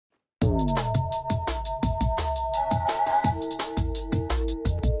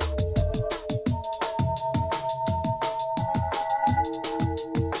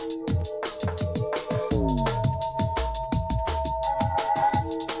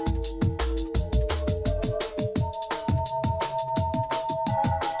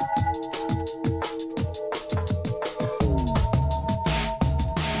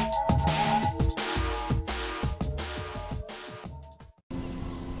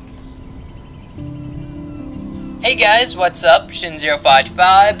Hey guys, what's up?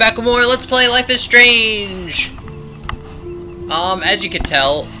 Shin055 back with more Let's Play Life is Strange! As you could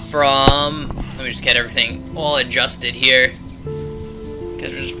tell from... Let me just get everything all adjusted here.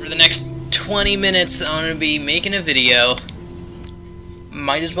 Because for the next 20 minutes I'm going to be making a video.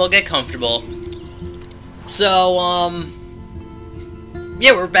 Might as well get comfortable. So,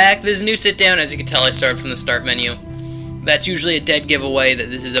 yeah, we're back. This is a new sit-down. As you can tell, I started from the start menu. That's usually a dead giveaway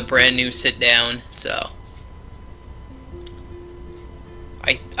that this is a brand new sit-down, so...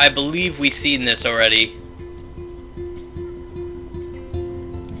 I believe we've seen this already.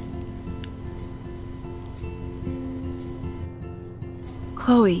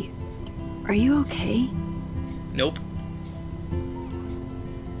 Chloe, are you okay? Nope.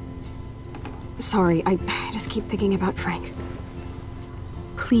 Sorry, I just keep thinking about Frank.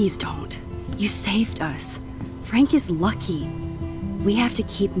 Please don't. You saved us. Frank is lucky. We have to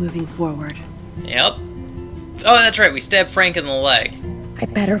keep moving forward. Yep. Oh, that's right, we stabbed Frank in the leg. I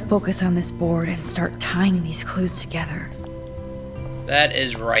better focus on this board and start tying these clues together. That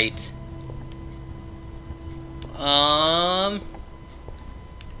is right.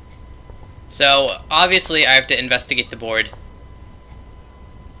 So, obviously I have to investigate the board.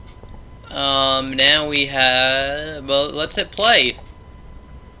 Now we have... Well, let's hit play.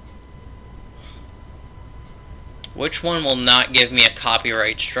 Which one will not give me a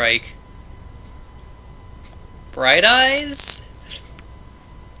copyright strike? Bright Eyes?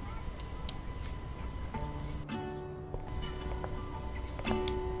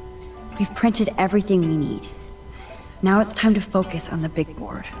 We've printed everything we need. Now it's time to focus on the big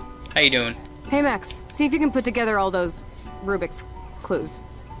board. How you doing? Hey Max, see if you can put together all those Rubik's clues.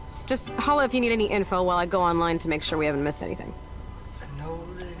 Just holla if you need any info while I go online to make sure we haven't missed anything.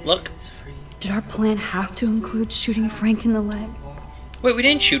 Look. Did our plan have to include shooting Frank in the leg? Wait, we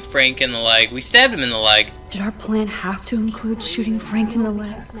didn't shoot Frank in the leg. We stabbed him in the leg. Did our plan have to include shooting Frank in the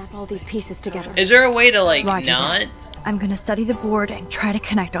leg? Snap all these pieces together. Is there a way to, like, Roger not? that. I'm gonna study the board and try to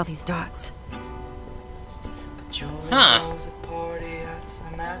connect all these dots. Huh.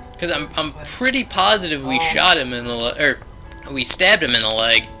 Because I'm pretty positive we shot him in the leg, or we stabbed him in the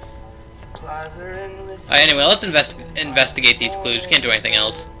leg. Anyway, let's investigate these clues. We can't do anything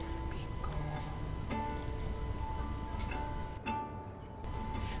else.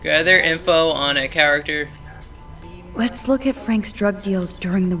 Gather info on a character. Let's look at Frank's drug deals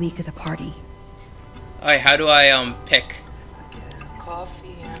during the week of the party. Alright, how do I pick?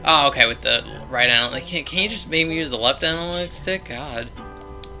 Oh, okay, with the right analytic. Can you just maybe use the left analytic stick? God.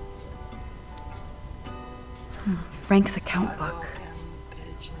 Frank's account book.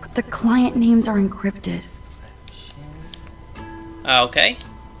 But the client names are encrypted. Okay.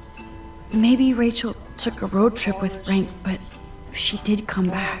 Maybe Rachel took a road trip with Frank, but she did come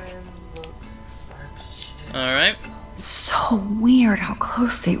back. Alright. So weird how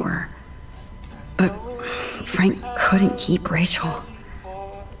close they were. But Frank couldn't keep Rachel.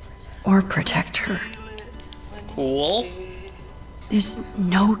 Or protect her. Cool. There's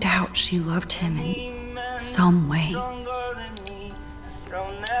no doubt she loved him in some way.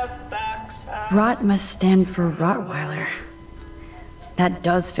 Rot must stand for Rottweiler. That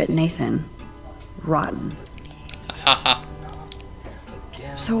does fit Nathan. Rotten. Haha.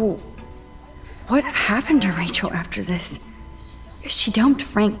 So, what happened to Rachel after this? She dumped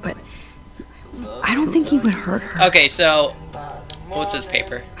Frank, but I don't think he would hurt her. Okay, so what's his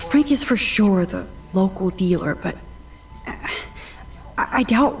paper? Frank is for sure the local dealer, but I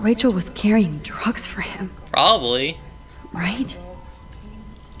doubt Rachel was carrying drugs for him. Probably. Right?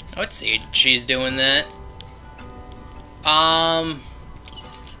 I would say she's doing that.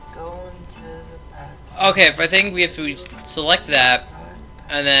 Okay, if I think we have to select that,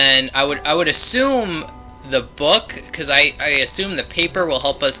 and then I would assume the book, because I assume the paper will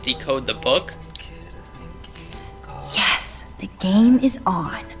help us decode the book. Yes, the game is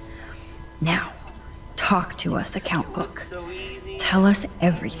on. Now, talk to us, account book. Tell us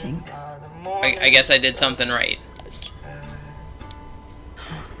everything. I guess I did something right.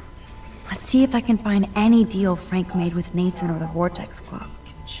 Let's see if I can find any deal Frank made with Nathan or the Vortex Club.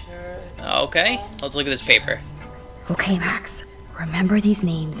 Okay, let's look at this paper. Okay, Max. Remember these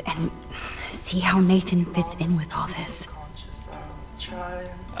names and see how Nathan fits in with all this.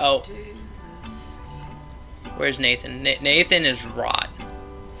 Oh. Where's Nathan? Nathan is Rot.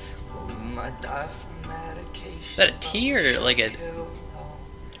 Is that a T or like a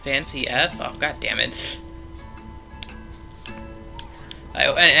fancy F? Oh, god damn it.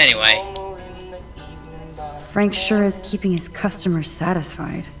 Anyway. Frank sure is keeping his customers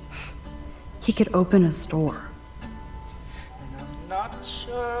satisfied. He could open a store.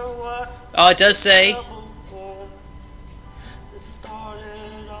 Oh, it does say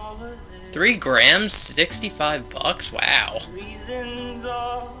 3 grams, 65 bucks. Wow.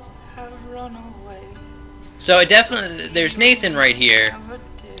 So it definitely, there's Nathan right here.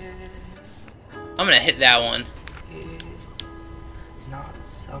 I'm gonna hit that one.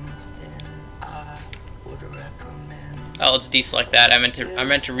 Oh, let's deselect that. I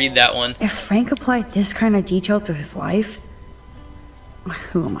meant to read that one. If Frank applied this kind of detail to his life,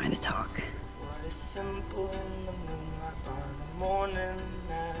 who am I to talk?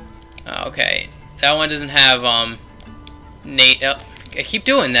 Oh, okay, that one doesn't have Nate. Oh, I keep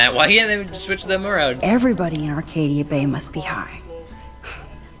doing that. Why can't they switch them around? Everybody in Arcadia Bay must be high.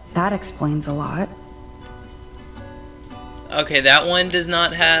 That explains a lot. Okay, that one does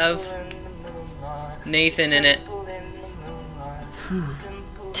not have Nathan in it.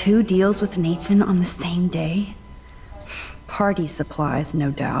 2 deals with Nathan on the same day? Party supplies,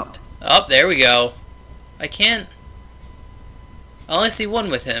 no doubt. Oh, there we go. I can't. I only see one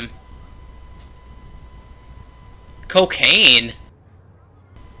with him. Cocaine.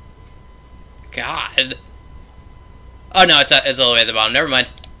 God. Oh no, it's all the way at the bottom. Never mind.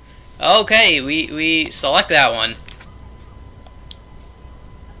 Okay, we select that one.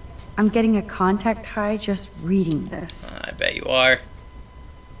 I'm getting a contact high just reading this. I bet you are.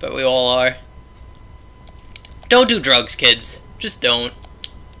 But we all are. Don't do drugs, kids. Just don't.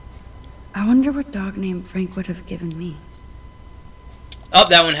 I wonder what dog name Frank would have given me. Oh,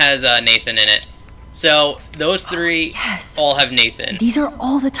 that one has Nathan in it. So those 3 yes. all have Nathan. These are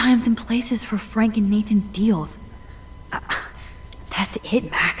all the times and places for Frank and Nathan's deals. That's it,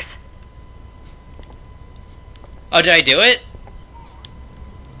 Max. Oh, did I do it?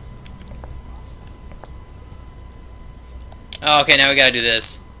 Oh, okay, now we gotta do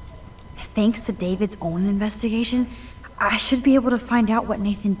this. Thanks to David's own investigation, I should be able to find out what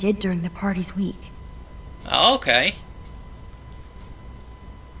Nathan did during the party's week. Oh, okay.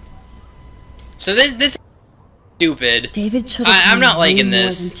 So this is stupid. David should have I'm not liking way more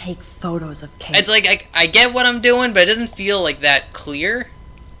this. than take photos of Kate. It's like I get what I'm doing, but it doesn't feel like that clear.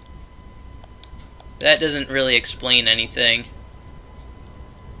 That doesn't really explain anything.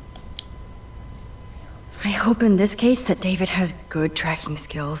 I hope in this case that David has good tracking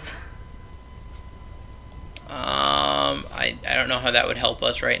skills. I don't know how that would help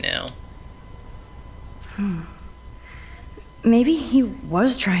us right now. Maybe he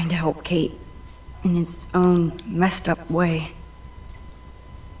was trying to help Kate in his own messed up way.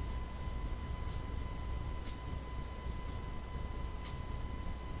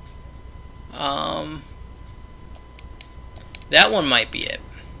 That one might be it.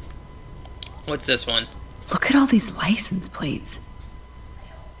 What's this one? Look at all these license plates.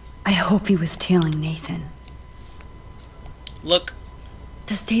 I hope he was tailing Nathan. Look.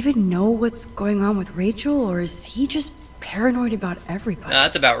 Does David know what's going on with Rachel, or is he just paranoid about everybody? No,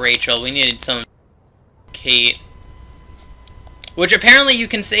 that's about Rachel. We needed some Kate. Which apparently you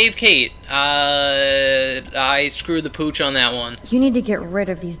can save Kate. I screwed the pooch on that one. You need to get rid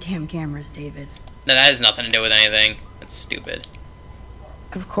of these damn cameras, David. No, that has nothing to do with anything. That's stupid.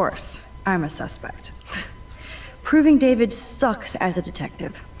 Of course, I'm a suspect. Proving David sucks as a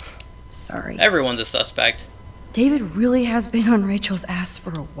detective. Sorry. Everyone's a suspect. David really has been on Rachel's ass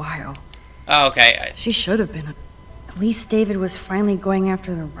for a while. Oh, okay. She should have been. At least David was finally going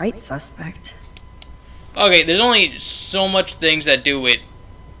after the right suspect. Okay, there's only so much things that do with,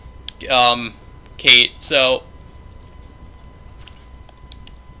 Kate, so...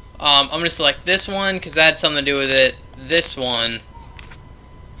 I'm gonna select this one, because that had something to do with it. This one.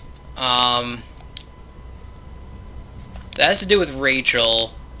 That has to do with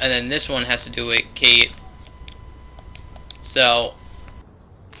Rachel, and then this one has to do with Kate. So...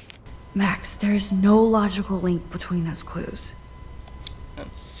 Max, there's no logical link between those clues.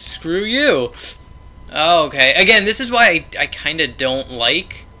 Screw you. Oh, okay. Again, this is why I kind of don't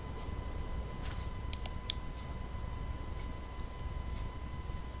like...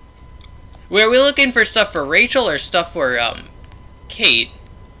 Were we looking for stuff for Rachel or stuff for, Kate?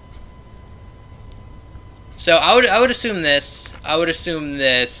 So, I would assume this. I would assume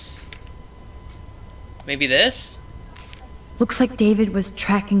this. Maybe this? Looks like David was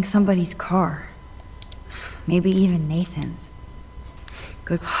tracking somebody's car. Maybe even Nathan's.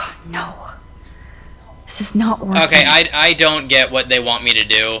 Good. No. This is not working. Okay, I don't get what they want me to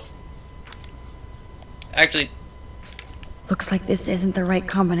do. Actually... Looks like this isn't the right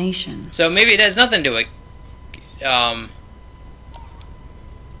combination. So maybe it has nothing to do with...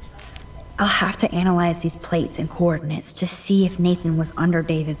 I'll have to analyze these plates and coordinates to see if Nathan was under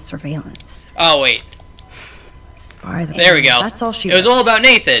David's surveillance. Oh, wait. As far as There we go. That's all she It was all about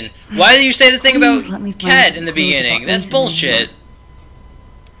Nathan. Why did you say the thing Please about let me find Kat in the clues beginning? about That's Nathan bullshit.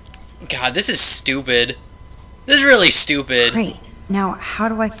 God, this is stupid. This is really stupid. Great. Now, how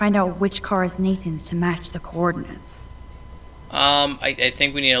do I find out which car is Nathan's to match the coordinates? I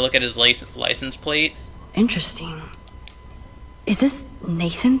think we need to look at his license plate. Interesting. Is this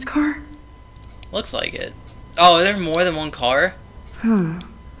Nathan's car? Looks like it. Oh, are there more than one car? Who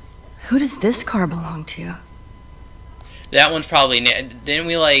does this car belong to? That one's probably... Didn't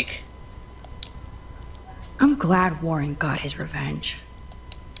we, like... I'm glad Warren got his revenge.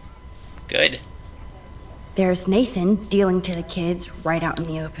 Good. There's Nathan dealing to the kids right out in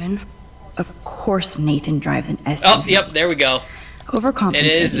the open. Of course Nathan drives an SUV. Oh, yep, there we go. Overcompensating. It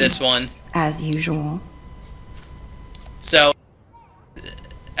is this one. As usual. So,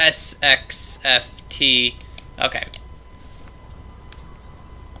 SXFT. Okay.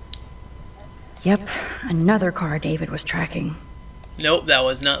 Yep, another car David was tracking. Nope, that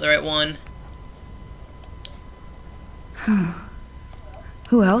was not the right one.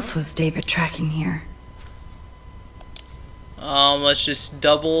 Who else was David tracking here? Let's just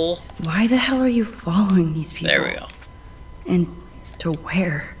double. Why the hell are you following these people? There we go. And to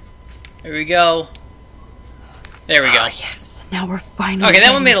where? There we go. There we go. Oh, yes. Now we're finally. Okay,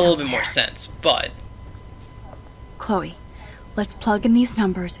 that one made a little bit somewhere. more sense, but Chloe, let's plug in these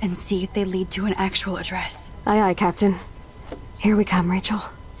numbers and see if they lead to an actual address. Aye, aye, Captain. Here we come, Rachel.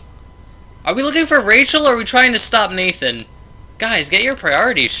 are we looking for Rachel or are we trying to stop Nathan? Guys, get your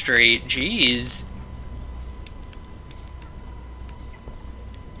priorities straight. Jeez.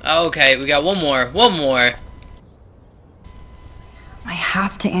 Okay, we got one more. One more. I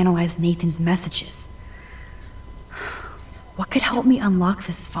have to analyze Nathan's messages. What could help me unlock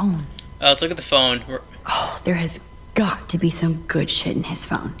this phone? Let's look at the phone. Oh, there has got to be some good shit in his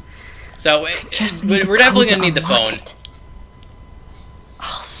phone. So, Just need we're the definitely code gonna need the unlock phone. it.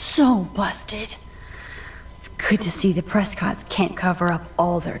 Oh, so busted. It's good to see the Prescotts can't cover up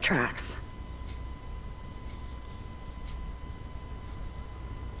all their tracks.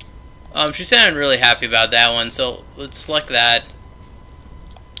 She sounded really happy about that one, so let's select that.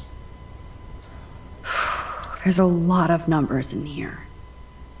 There's a lot of numbers in here.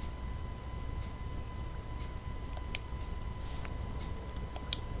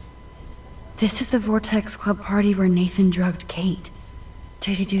 This is the Vortex Club party where Nathan drugged Kate.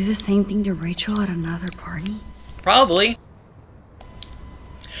 Did he do the same thing to Rachel at another party? Probably.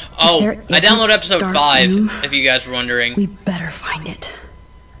 Oh, there I isn't downloaded episode dark 5, room, if you guys were wondering. We better find it.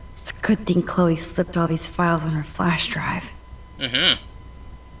 It's a good thing Chloe slipped all these files on her flash drive. Mm-hmm.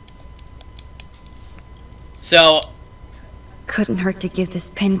 So, Couldn't hurt to give this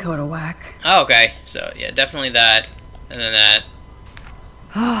pin code a whack. oh, okay. So, yeah, definitely that. And then that.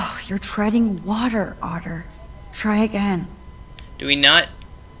 Oh, you're treading water, Otter. Try again. Do we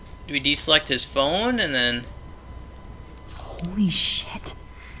deselect his phone and then... Holy shit.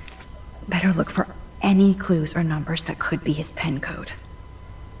 Better look for any clues or numbers that could be his pin code.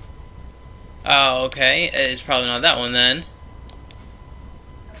 Oh, okay. It's probably not that one then.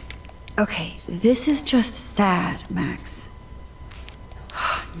 Okay, this is just sad, Max.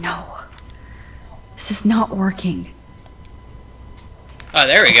 No. This is not working. Oh,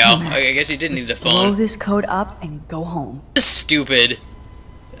 there we go. Okay, Max. I guess you did need the Blow phone. this code up and go home. This is stupid.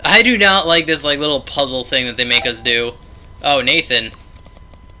 I do not like this like little puzzle thing that they make us do. Oh, Nathan.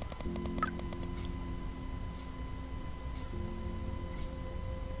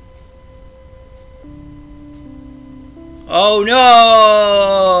 Oh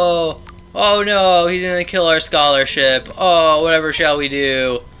no! Oh no, he's gonna kill our scholarship. Oh, whatever shall we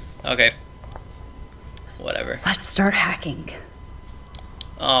do? Okay. Whatever. Let's start hacking.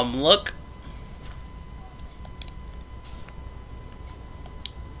 Look.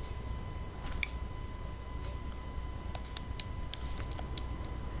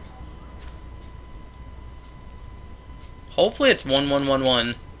 Hopefully it's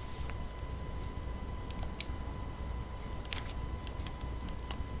 1111.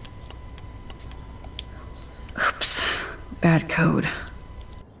 Oops. Bad code.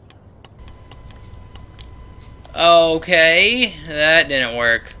 Okay, that didn't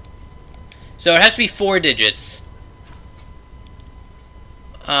work. So it has to be 4 digits.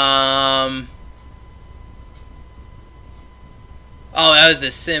 Oh, that was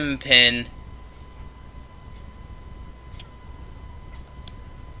the SIM pin.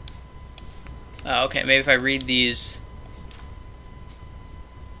 Oh, okay, maybe if I read these.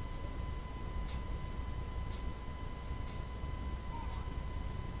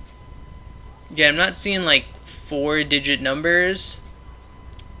 Yeah, I'm not seeing like 4-digit numbers.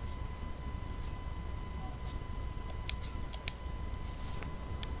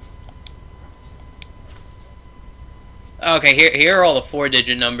 Okay, here are all the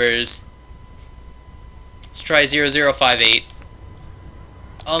 4-digit numbers. Let's try 0058.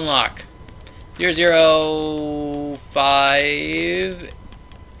 Unlock.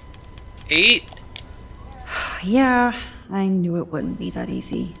 0058. Yeah, I knew it wouldn't be that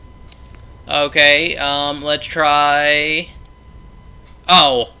easy. Okay, let's try...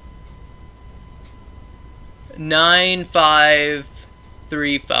 Oh.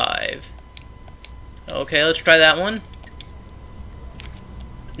 9535. Okay, let's try that one.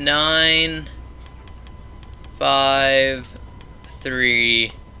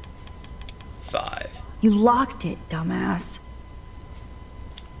 9535. You locked it, dumbass.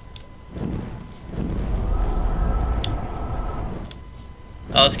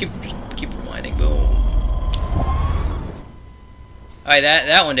 Oh, let's keep rewinding. Boom. Alright,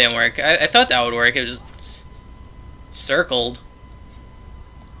 that one didn't work. I thought that would work. It was just circled.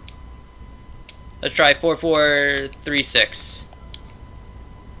 Let's try 4436.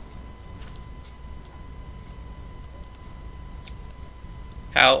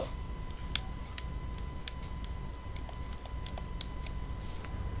 How?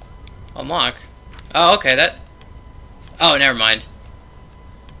 Unlock. Oh, okay, that... Oh, never mind.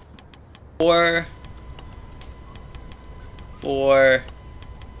 4... Oh,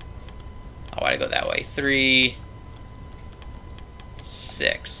 why'd I go that way? 3...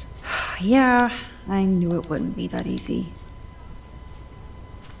 6. Yeah, I knew it wouldn't be that easy.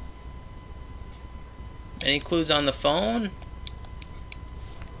 Any clues on the phone?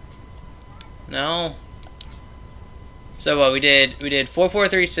 No. So what we did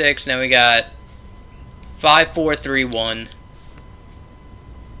 4436, now we got 5431.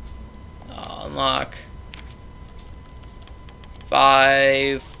 Unlock.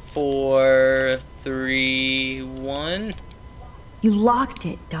 5431. You locked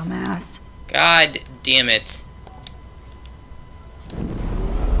it, dumbass. God damn it.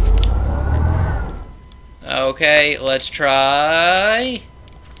 Okay, let's try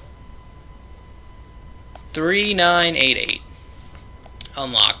 3988.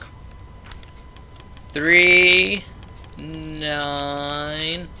 Unlock.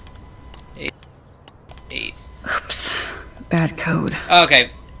 3988. Oops. Bad code. Okay.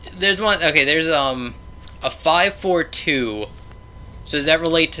 There's one. Okay, there's a 542. So does that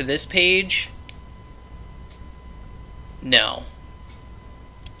relate to this page? No.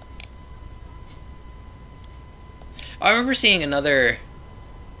 I remember seeing another...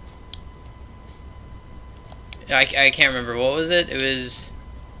 I can't remember. What was it? It was...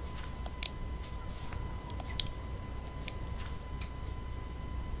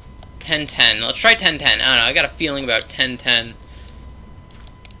 $1010. Let's try $1010. I don't know. I got a feeling about $1010.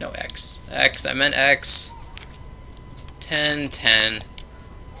 No, X. X. I meant X. $1010.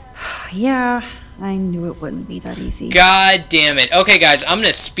 Yeah, I knew it wouldn't be that easy. God damn it. Okay, guys. I'm going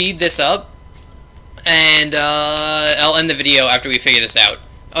to speed this up. And I'll end the video after we figure this out.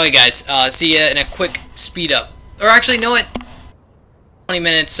 Okay, guys. See ya in a quick speed up. Or actually, you know what? 20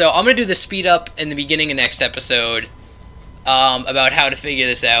 minutes. So I'm going to do the speed up in the beginning of next episode. About how to figure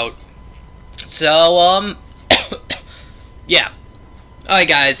this out. So, yeah. Alright,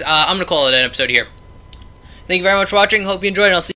 guys. I'm going to call it an episode here. Thank you very much for watching. Hope you enjoyed, and I'll see you.